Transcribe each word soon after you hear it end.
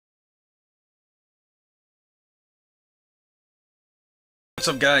What's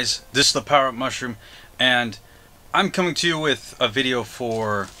up, guys? This is the Power Up Mushroom, and I'm coming to you with a video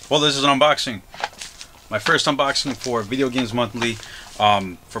for, well, this is an unboxing. My first unboxing for Video Games Monthly.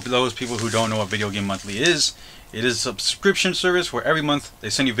 For those people who don't know what Video Game Monthly is, it is a subscription service where every month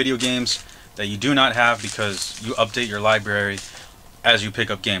they send you video games that you do not have because you update your library as you pick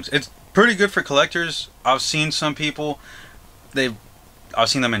up games. It's pretty good for collectors. I've seen some people, I've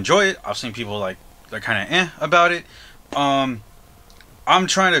seen them enjoy it. I've seen people like they're kind of about it. I'm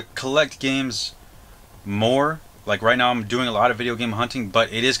trying to collect games more. Like right now I'm doing a lot of video game hunting,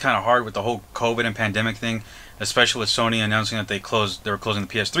 but it is kind of hard with the whole COVID and pandemic thing, especially with Sony announcing that they were closing the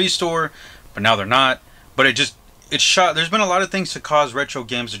PS3 store, but now they're not. But there's been a lot of things to cause retro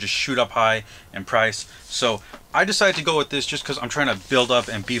games to just shoot up high in price. So I decided to go with this just because I'm trying to build up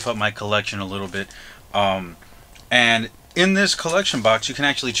and beef up my collection a little bit. And in this collection box, you can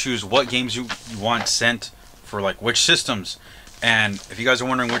actually choose what games you want sent for like which systems. And if you guys are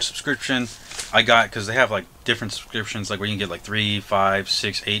wondering which subscription I got, because they have like different subscriptions, like where you can get like 3, 5,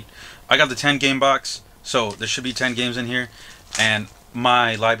 6, 8. I got the 10 game box, so there should be 10 games in here. And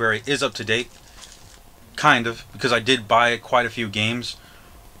my library is up to date, kind of, because I did buy quite a few games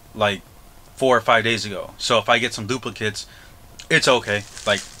like 4 or 5 days ago. So if I get some duplicates, it's okay.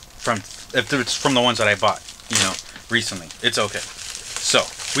 Like if it's from the ones that I bought, recently, it's okay. So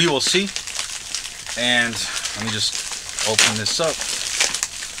we will see. And let me just open this up.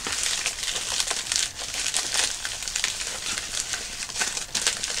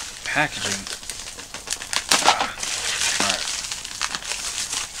 Packaging. Alright.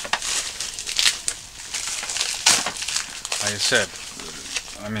 Like I said,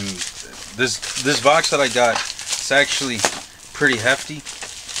 I mean, this box that I got, it's actually pretty hefty.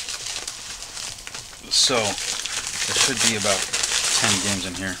 So there should be about 10 games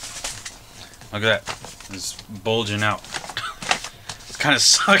in here. Look at that. It's bulging out. It kind of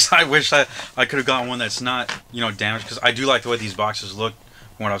sucks. I wish I could have gotten one that's not, damaged, because I do like the way these boxes look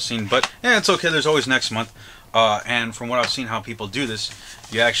from what I've seen. But yeah, it's okay. There's always next month. And from what I've seen how people do this,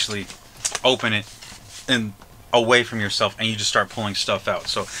 you actually open it away from yourself and you just start pulling stuff out.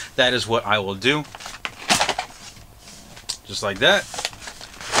 So that is what I will do. Just like that.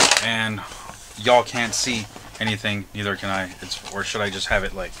 And y'all can't see anything, neither can I. Or should I just have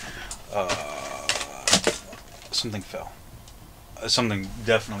it like something fell. Something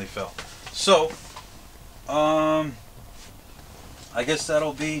definitely fell. So, I guess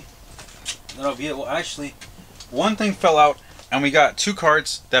that'll be it. Well, actually, one thing fell out, and we got 2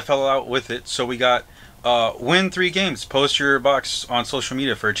 cards that fell out with it. So we got win 3 games. Post your box on social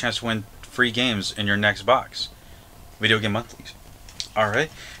media for a chance to win free games in your next box. Video Game Monthlies. Alright.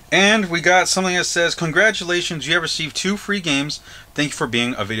 And we got something that says, congratulations, you have received 2 free games. Thank you for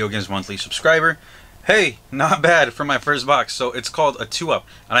being a Video Games Monthly subscriber. Hey, not bad for my first box. So it's called a 2-up.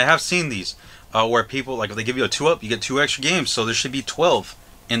 And I have seen these where people, like if they give you a 2-up, you get 2 extra games. So there should be 12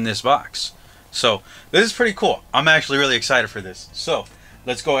 in this box. So this is pretty cool. I'm actually really excited for this. So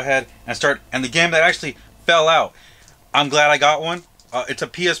let's go ahead and start. And the game that actually fell out, I'm glad I got one. It's a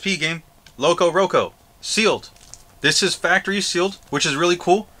PSP game, Loco Roco, sealed. This is factory sealed, which is really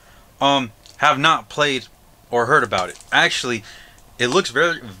cool. Have not played or heard about it. Actually, it looks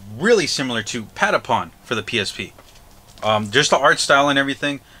really similar to Patapon for the PSP. Just the art style and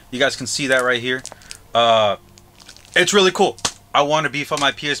everything. You guys can see that right here. It's really cool. I want to beef up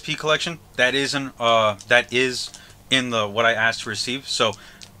my PSP collection. That is in the what I asked to receive. So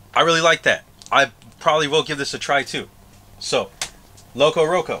I really like that. I probably will give this a try too. So Loco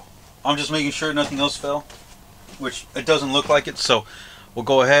Roco. I'm just making sure nothing else fell, which it doesn't look like it. So we'll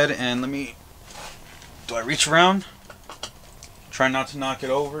go ahead and do I reach around? Try not to knock it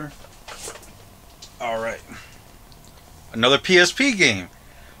over. Alright. Another PSP game.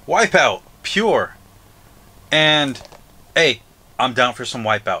 Wipeout. Pure. And, hey, I'm down for some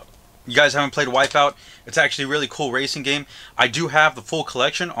Wipeout. You guys haven't played Wipeout? It's actually a really cool racing game. I do have the full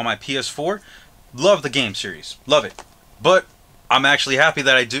collection on my PS4. Love the game series. Love it. But I'm actually happy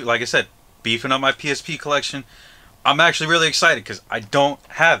that I do, like I said, beefing up my PSP collection. I'm actually really excited because I don't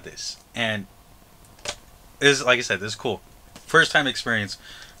have this. And like I said, this is cool. First time experience.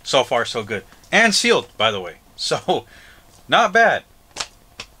 So far, so good. And sealed, by the way. So, not bad.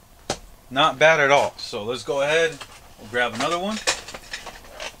 Not bad at all. So, let's go ahead. We'll grab another one.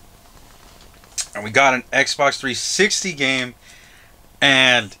 And we got an Xbox 360 game.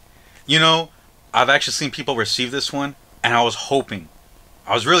 And, I've actually seen people receive this one. And I was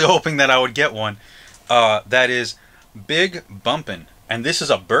really hoping that I would get one. That is Big Bumpin'. And this is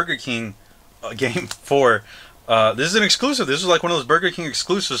a Burger King game for This is an exclusive. This is like one of those Burger King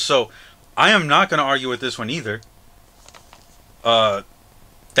exclusives, so I am not going to argue with this one either.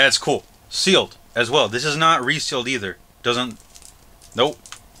 That's cool. Sealed as well. This is not resealed either. Doesn't. Nope.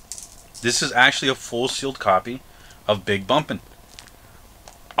 This is actually a full sealed copy of Big Bumpin'.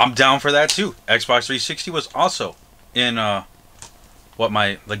 I'm down for that too. Xbox 360 was also in the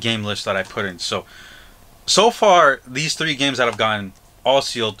game list that I put in. So far these 3 games that I've gotten all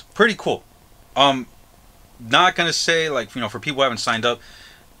sealed, pretty cool. Not gonna say, like, for people who haven't signed up,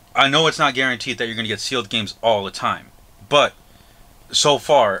 I know it's not guaranteed that you're gonna get sealed games all the time, but so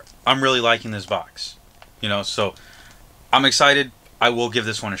far I'm really liking this box. So I'm excited. I will give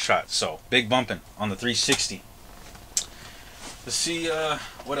this one a shot. So Big Bumpin' on the 360. Let's see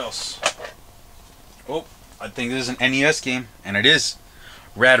what else. Oh, I think this is an NES game, and it is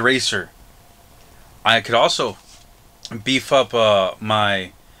Rad Racer. I could also beef up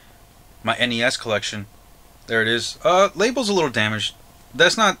my NES collection. There it is. Label's a little damaged.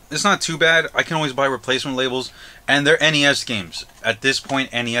 It's not too bad. I can always buy replacement labels, and they're NES games. At this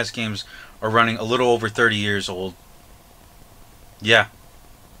point, NES games are running a little over 30 years old. Yeah.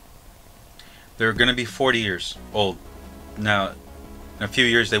 They're gonna be 40 years old. Now, in a few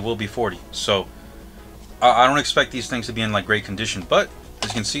years they will be 40. So I don't expect these things to be in like great condition, but as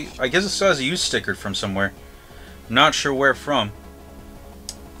you can see, I guess it still has a use sticker from somewhere. I'm not sure where from.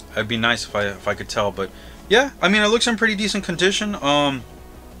 It'd be nice if I could tell, but yeah, I mean, it looks in pretty decent condition. I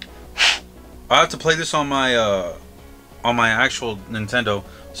have to play this on my actual Nintendo,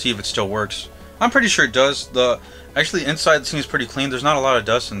 see if it still works. I'm pretty sure it does. Actually inside seems pretty clean. There's not a lot of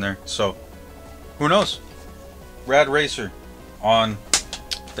dust in there, so who knows? Rad Racer on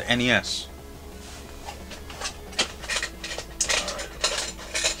the NES.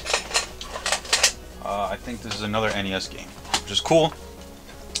 I think this is another NES game, which is cool.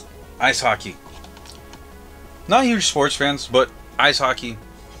 Ice hockey. Not huge sports fans, but ice hockey,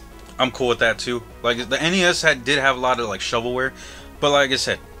 I'm cool with that too. Like, the NES did have a lot of like shovelware, but like I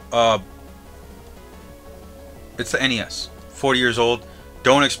said, it's the NES. 40 years old.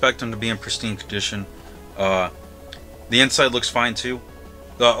 Don't expect them to be in pristine condition. The inside looks fine too.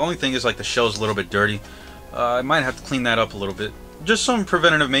 The only thing is, like, the shell's a little bit dirty. I might have to clean that up a little bit. Just some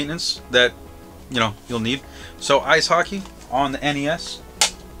preventative maintenance that you'll need. So ice hockey on the NES.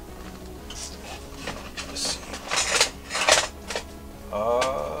 Let's see.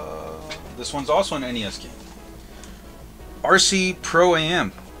 This one's also an NES game. RC Pro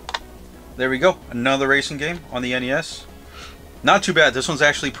AM. There we go. Another racing game on the NES. Not too bad. This one's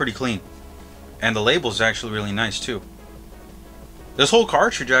actually pretty clean. And the label's actually really nice too. This whole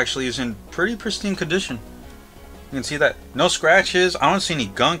cartridge actually is in pretty pristine condition. You can see that. No scratches. I don't see any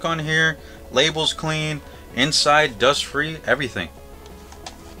gunk on here. Label's clean. Inside, dust free. Everything.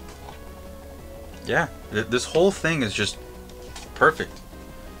 Yeah. This whole thing is just perfect.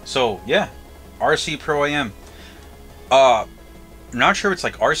 So, yeah. RC Pro AM. Not sure if it's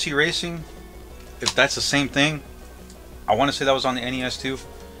like RC Racing. If that's the same thing. I want to say that was on the NES too.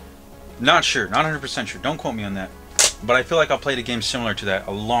 Not sure. Not 100% sure. Don't quote me on that. But I feel like I played a game similar to that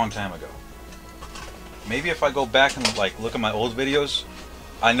a long time ago. Maybe if I go back and like look at my old videos,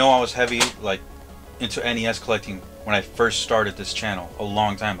 I know I was heavy like into NES collecting when I first started this channel a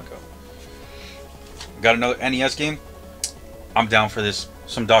long time ago. Got another NES game? I'm down for this.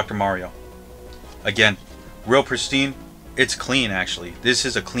 Some Dr. Mario. Again, real pristine. It's clean actually. This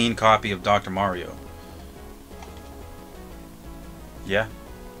is a clean copy of Dr. Mario. Yeah.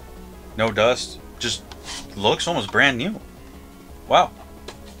 No dust. Just looks almost brand new. Wow.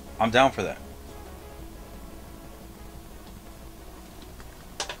 I'm down for that.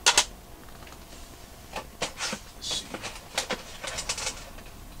 Let's see.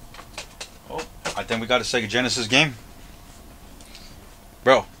 Oh, I think we got a Sega Genesis game.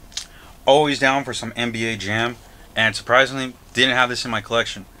 Bro, always down for some NBA Jam, and surprisingly didn't have this in my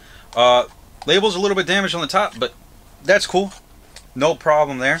collection. Label's a little bit damaged on the top, but that's cool. No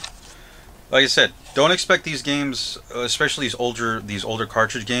problem there. Like I said, don't expect these games, especially these older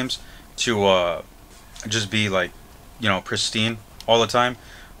cartridge games, to just be like, pristine all the time.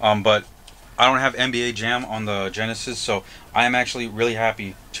 But I don't have NBA Jam on the Genesis, so I am actually really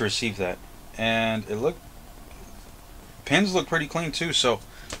happy to receive that. And pins look pretty clean too. So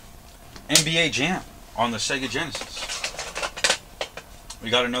NBA Jam on the Sega Genesis. We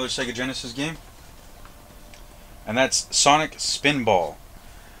got another Sega Genesis game, and that's Sonic Spinball.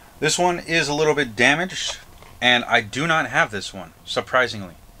 This one is a little bit damaged, and I do not have this one,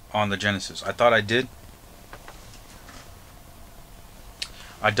 surprisingly, on the Genesis. I thought I did.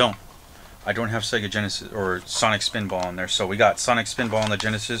 I don't. I don't have Sega Genesis or Sonic Spinball on there, so we got Sonic Spinball on the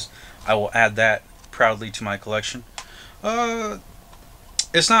Genesis. I will add that proudly to my collection.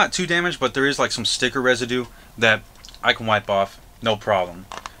 It's not too damaged, but there is like some sticker residue that I can wipe off, no problem.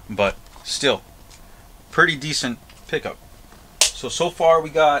 but still, pretty decent pickup. So far we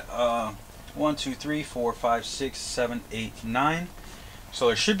got 1, 2, 3, 4, 5, 6, 7, 8, 9. So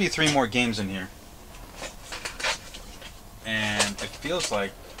there should be 3 more games in here. And it feels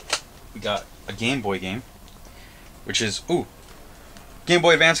like we got a Game Boy game, which is, Game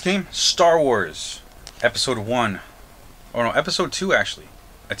Boy Advance game, Star Wars, Episode 1. Or no, Episode 2 actually.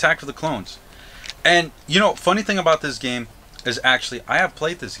 Attack of the Clones. And, you know, funny thing about this game is actually, I have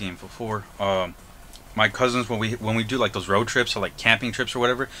played this game before. My cousins, when we do like those road trips or like camping trips or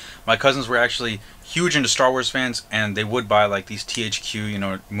whatever, my cousins were actually huge into Star Wars fans, and they would buy like these THQ, you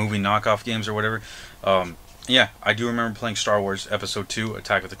know, movie knockoff games or whatever. Yeah, I do remember playing Star Wars Episode 2,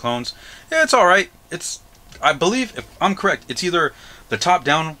 Attack of the Clones. Yeah, it's alright. It's, I believe, if I'm correct, it's either the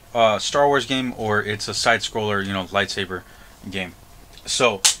top-down Star Wars game or it's a side-scroller, you know, lightsaber game.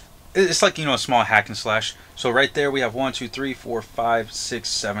 So, it's like, you know, a small hack and slash. So right there we have 1, 2, 3, 4, 5, 6,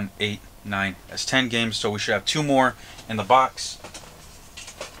 7, 8, 9. That's 10 games, so we should have 2 more in the box.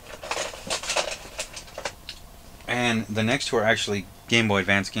 And the next 2 are actually Game Boy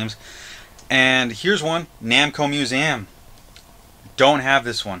Advance games. And here's one, Namco Museum. Don't have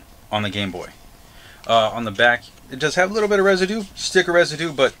this one on the Game Boy. On the back, it does have a little bit of residue, sticker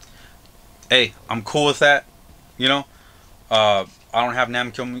residue, but hey, I'm cool with that. You know, I don't have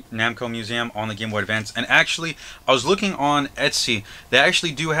Namco Museum on the Game Boy Advance. And actually, I was looking on Etsy. They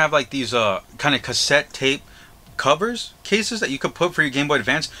actually do have like these kind of cassette tape covers, cases that you could put for your Game Boy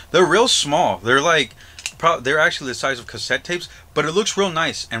Advance. They're real small. They're like, they're actually the size of cassette tapes, but it looks real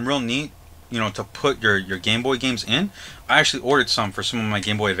nice and real neat, you know, to put your Game Boy games in. I actually ordered some for some of my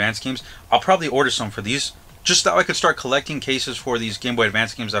Game Boy Advance games. I'll probably order some for these, just so I could start collecting cases for these Game Boy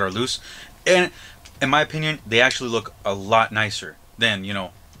Advance games that are loose. And in my opinion, they actually look a lot nicer than, you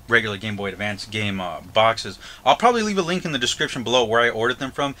know, regular Game Boy Advance game boxes. I'll probably leave a link in the description below where I ordered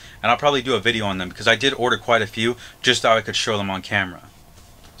them from, and I'll probably do a video on them, because I did order quite a few, just so I could show them on camera.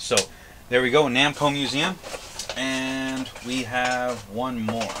 So, there we go, Namco Museum. And we have one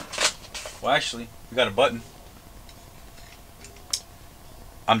more. Well, actually, we got a button.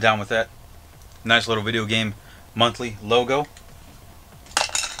 I'm down with that. Nice little video game monthly logo.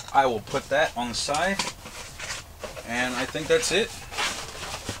 I will put that on the side. And I think that's it.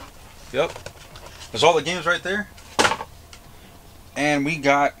 Yep. There's all the games right there. And we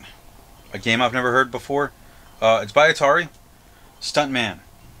got a game I've never heard before. It's by Atari. Stuntman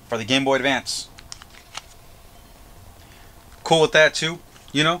for the Game Boy Advance. Cool with that too,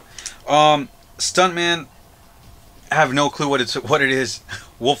 you know. Stuntman, I have no clue what it is.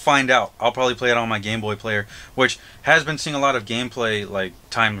 We'll find out. I'll probably play it on my Game Boy player, which has been seeing a lot of gameplay like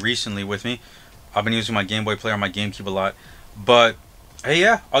time recently with me. I've been using my Game Boy player on my GameCube a lot, but hey,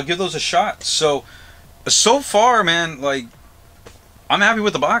 yeah, I'll give those a shot. So far, man, like, I'm happy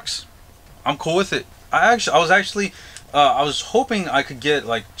with the box. I'm cool with it. I was hoping I could get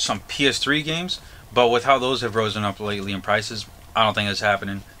like some PS3 games, but with how those have risen up lately in prices, I don't think it's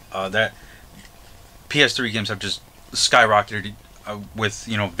happening. That PS3 games have just skyrocketed with,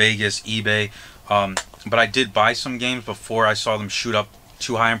 you know, Vegas, eBay. But I did buy some games before I saw them shoot up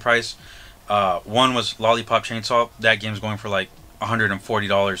too high in price. One was Lollipop Chainsaw. That game's going for like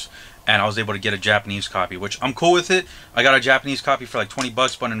 $140, and I was able to get a Japanese copy, which I'm cool with it. I got a Japanese copy for like 20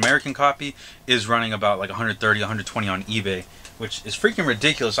 bucks, but an American copy is running about like 130, 120 on eBay, which is freaking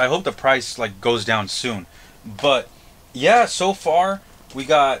ridiculous. I hope the price like goes down soon. But yeah, so far we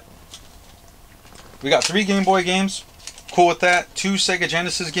got 3 Game Boy games. Cool with that. 2 Sega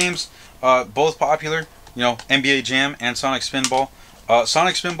Genesis games, both popular. You know, NBA Jam and Sonic Spinball.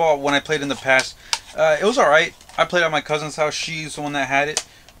 Sonic Spinball, when I played in the past, it was alright. I played at my cousin's house. She's the one that had it.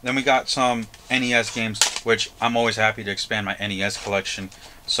 Then we got some NES games, which I'm always happy to expand my NES collection.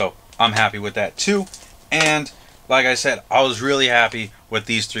 So I'm happy with that too. And like I said, I was really happy with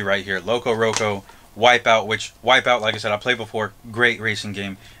these 3 right here. Loco Roco, Wipeout, which Wipeout, like I said, I played before. Great racing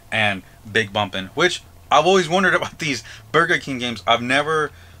game. And Big Bumpin', which I've always wondered about these Burger King games. I've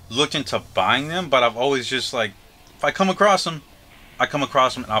never looked into buying them, but I've always just like, if I come across them,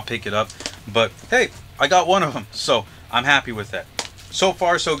 and I'll pick it up. But hey, I got one of them, so I'm happy with that. So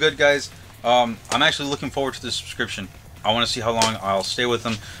far, so good, guys. I'm actually looking forward to this subscription. I want to see how long I'll stay with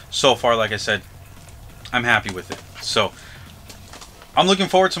them. So far, like I said, I'm happy with it. So I'm looking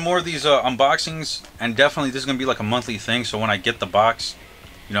forward to more of these unboxings, and definitely this is going to be like a monthly thing. So when I get the box,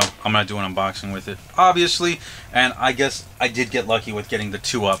 you know, I'm going to do an unboxing with it, obviously. And I guess I did get lucky with getting the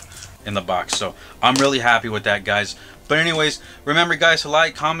 2 up in the box. So I'm really happy with that, guys. But anyways, remember, guys, to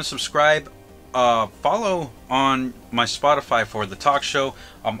like, comment, subscribe. Follow on my Spotify for the talk show.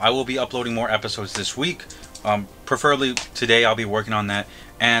 I will be uploading more episodes this week. Preferably today I'll be working on that.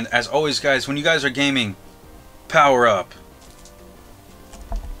 And as always guys, when you guys are gaming, power up.